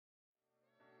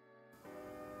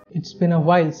It's been a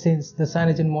while since the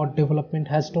CyanogenMod development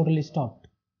has totally stopped,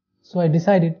 so I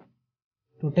decided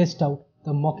to test out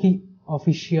the Mokee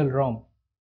official ROM.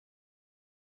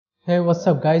 Hey, what's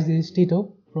up guys, this is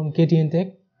Tito from KTN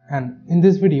Tech, and in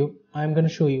this video I am going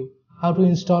to show you how to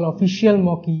install official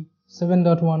Mokee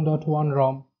 7.1.1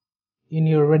 ROM in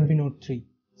your Redmi Note 3.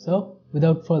 So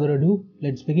without further ado,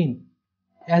 let's begin.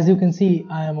 As you can see,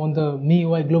 I am on the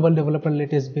MIUI Global Developer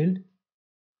latest build.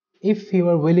 If you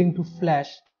are willing to flash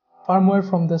firmware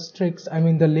from the streaks,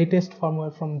 the latest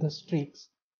firmware from the streaks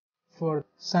for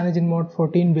CyanogenMod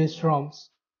 14 based ROMs,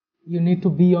 you need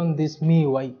to be on this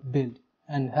MIUI build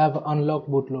and have unlocked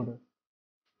bootloader.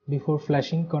 Before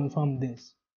flashing, confirm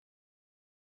this.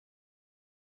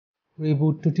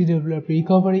 Reboot to TWRP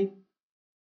recovery,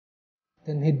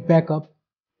 then hit backup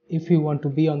if you want to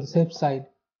be on the safe side.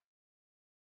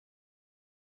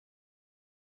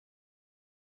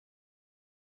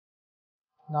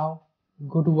 Now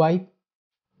go to wipe,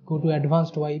 go to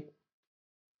advanced wipe,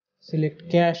 select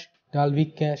cache,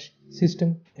 Dalvik cache,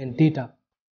 system and data.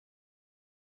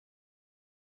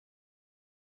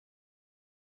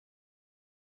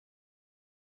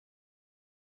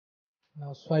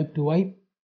 Now swipe to wipe,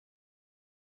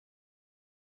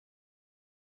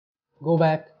 go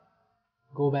back,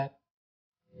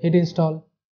 hit install,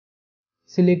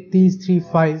 select these 3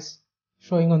 files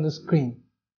showing on the screen.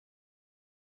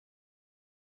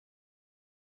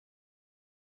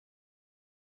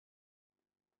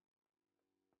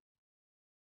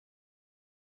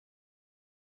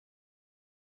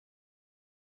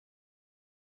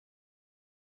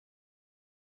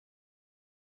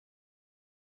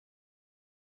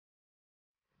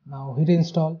 Now hit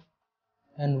install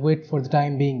and wait for the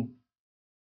time being.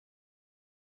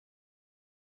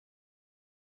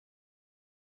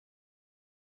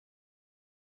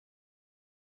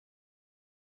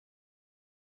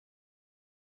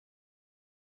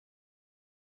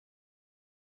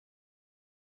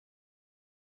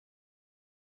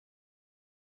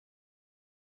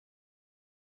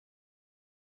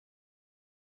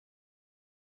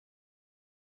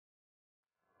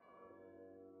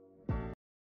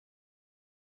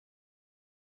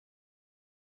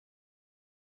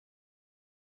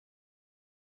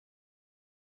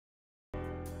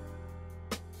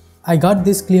 I got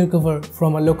this clear cover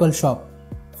from a local shop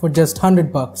for just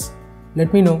 100 bucks.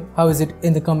 Let me know how is it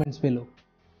in the comments below.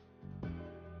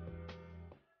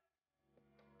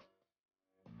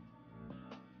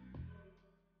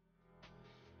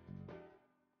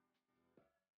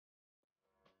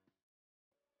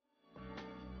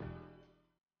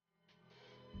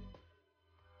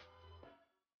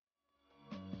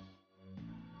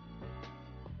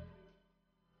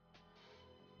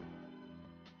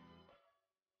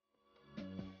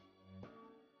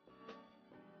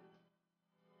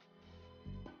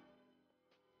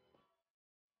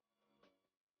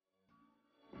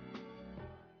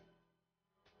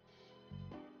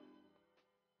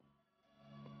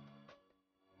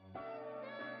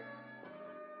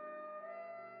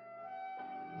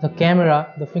 The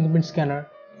camera, the fingerprint scanner,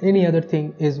 any other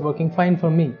thing is working fine for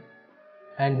me.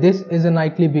 And this is a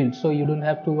nightly build, so you don't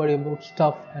have to worry about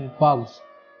stuff and bugs.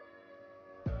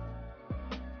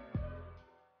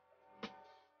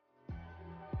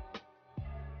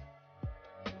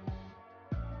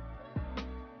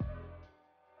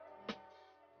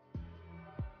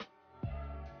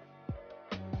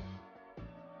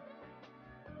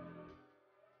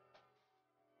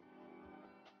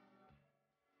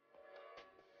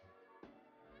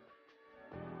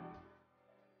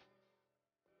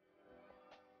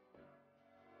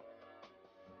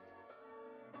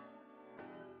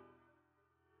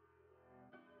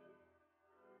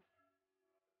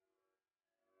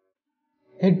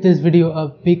 Hit this video a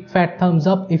big fat thumbs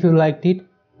up if you liked it,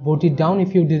 vote it down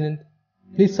if you didn't.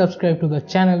 Please subscribe to the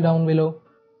channel down below,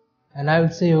 and I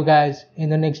will see you guys in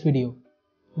the next video.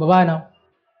 Bye bye now.